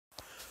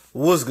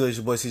What's good? It's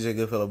your boy CJ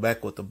Goodfellow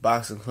back with the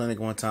Boxing Clinic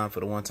one time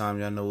for the one time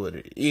y'all know what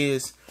it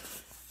is.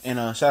 And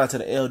shout out to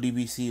the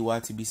LDBC,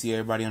 YTBC,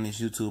 everybody on this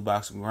YouTube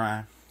boxing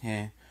grind.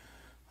 And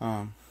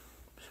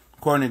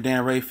according to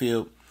Dan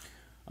Rayfield,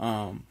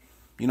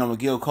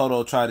 Miguel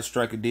Cotto tried to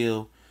strike a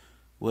deal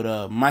with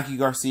Mikey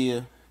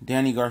Garcia,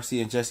 Danny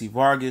Garcia, and Jesse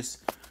Vargas.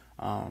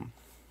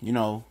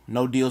 No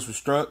deals were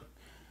struck.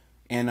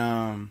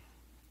 And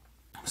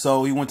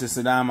so he went to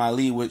Sadam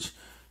Ali, which,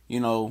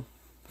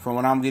 from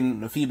what I'm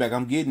getting, the feedback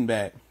I'm getting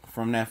back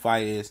from that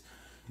fight is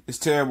it's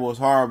terrible, it's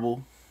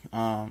horrible.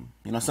 Some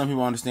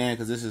people understand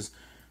because this is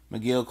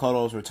Miguel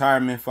Cotto's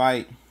retirement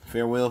fight,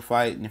 farewell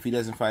fight, and if he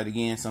doesn't fight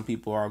again, some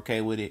people are okay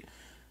with it.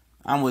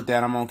 I'm with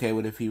that. I'm okay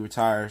with it if he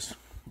retires.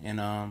 And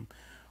on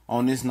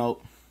this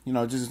note,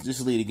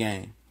 just lead the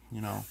game.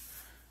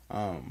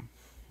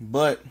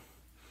 But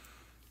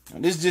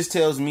this just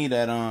tells me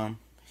that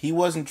he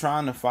wasn't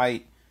trying to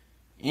fight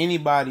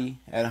anybody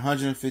at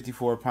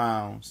 154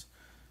 pounds.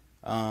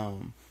 Or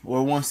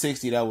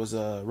 160 that was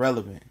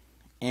relevant,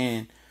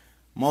 and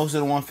most of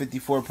the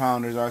 154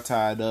 pounders are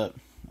tied up.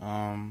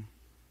 And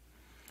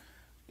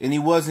he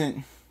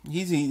wasn't.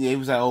 He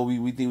was like, oh,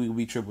 we think we could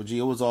be Triple G.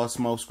 It was all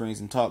smoke screens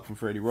and talk from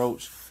Freddie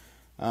Roach.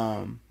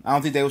 I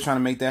don't think they was trying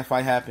to make that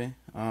fight happen.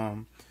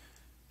 According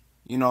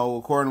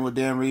to what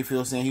Dan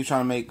Rayfield saying, he was trying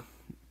to make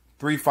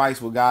 3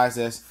 fights with guys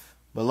that's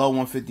below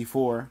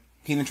 154.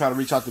 He didn't try to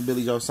reach out to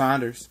Billy Joe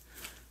Saunders.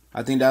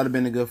 I think that would have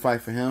been a good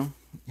fight for him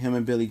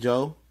and Billy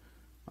Joe.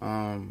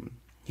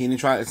 He didn't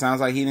try. It sounds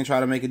like he didn't try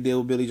to make a deal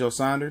with Billy Joe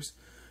Saunders.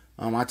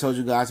 I told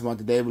you guys about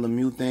the David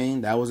Lemieux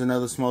thing. That was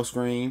another smoke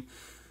screen.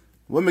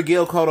 What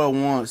Miguel Cotto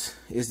wants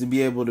is to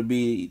be able to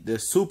be the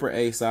super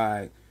A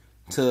side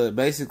to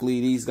basically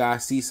these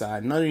guys C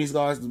side. None of these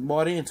guys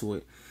bought into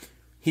it.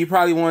 He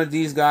probably wanted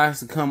these guys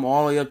to come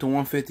all the way up to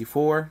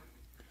 154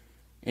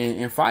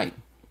 and fight.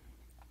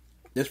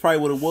 That's probably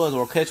what it was,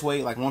 or catch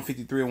weight like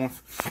 153 or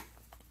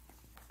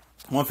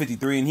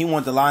 153, and he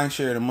wanted the lion's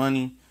share of the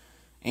money.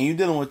 And you're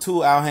dealing with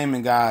 2 Al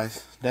Heyman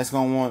guys that's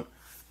going to want,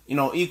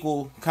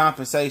 equal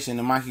compensation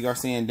to Mikey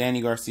Garcia and Danny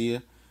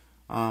Garcia.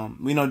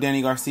 We know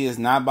Danny Garcia is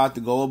not about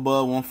to go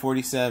above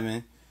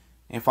 147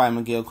 and fight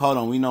Miguel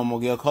Cotto. We know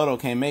Miguel Cotto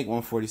can't make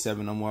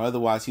 147 no more.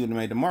 Otherwise, he would have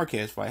made the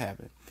Marquez fight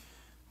happen.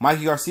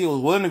 Mikey Garcia was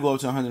willing to go up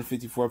to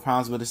 154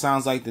 pounds, but it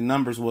sounds like the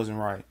numbers wasn't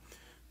right.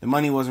 The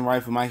money wasn't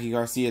right for Mikey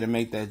Garcia to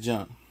make that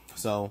jump.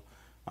 So,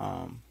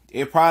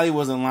 it probably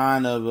was a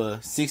line of a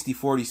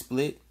 60-40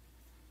 split.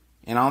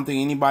 And I don't think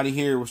anybody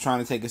here was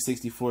trying to take a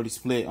 60-40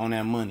 split on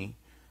that money.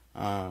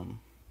 And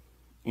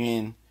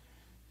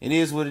it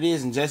is what it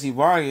is. And Jesse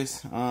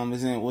Vargas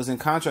was in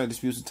contract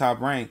disputes with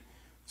Top Rank.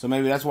 So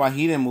maybe that's why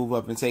he didn't move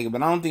up and take it.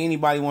 But I don't think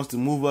anybody wants to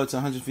move up to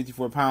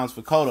 154 pounds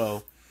for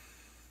Cotto.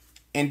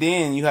 And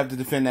then you have to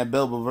defend that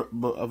belt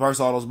versus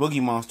all those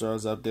boogie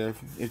monsters up there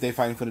if they're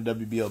fighting for the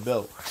WBO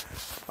belt.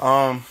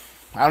 I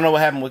don't know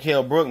what happened with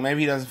Kell Brook.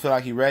 Maybe he doesn't feel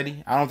like he's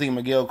ready. I don't think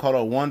Miguel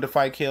Cotto wanted to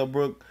fight Kell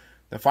Brook.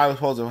 The fight was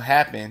supposed to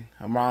happen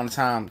around the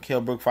time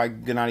Kell Brook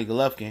fight Gennady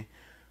Golovkin.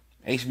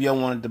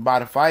 HBO wanted to buy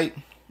the fight.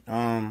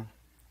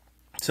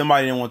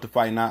 Somebody didn't want the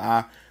fight.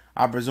 Now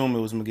I presume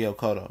it was Miguel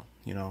Cotto.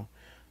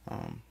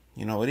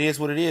 It is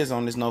what it is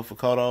on this note for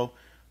Cotto.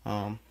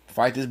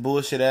 Fight this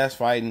bullshit ass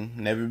fight and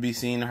never be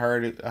seen or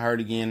heard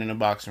again in a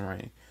boxing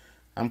ring.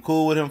 I'm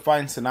cool with him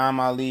fighting Sadam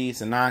Ali.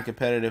 It's a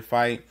non-competitive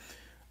fight.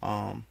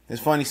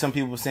 It's funny, some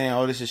people saying,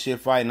 "Oh, this is a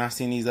shit fight," and I've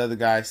seen these other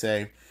guys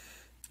say,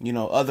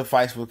 other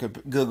fights were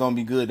gonna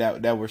be good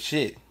that were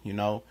shit,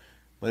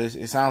 But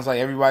it sounds like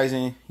everybody's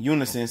in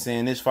unison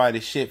saying this fight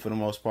is shit for the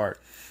most part,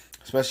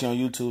 especially on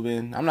YouTube.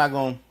 And I'm not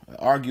gonna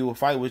argue a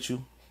fight with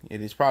you.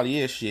 It probably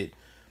is shit.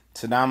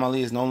 Sadam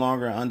Ali is no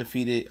longer an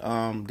undefeated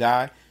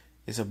guy.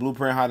 It's a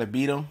blueprint how to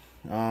beat him,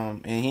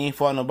 and he ain't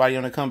fought nobody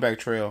on the comeback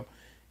trail,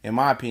 in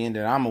my opinion,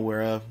 that I'm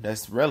aware of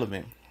that's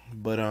relevant.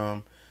 But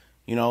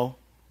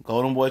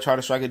Golden Boy tried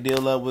to strike a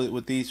deal up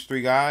with these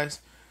 3 guys.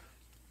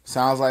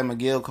 Sounds like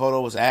Miguel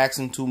Cotto was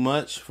asking too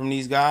much from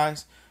these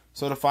guys,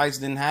 so the fights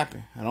didn't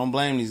happen. I don't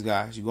blame these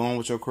guys. You're going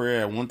with your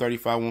career at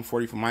 135,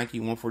 140 for Mikey,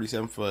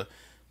 147 for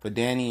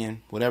Danny,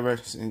 and whatever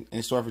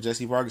in store for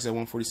Jesse Vargas at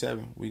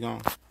 147. We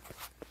gone.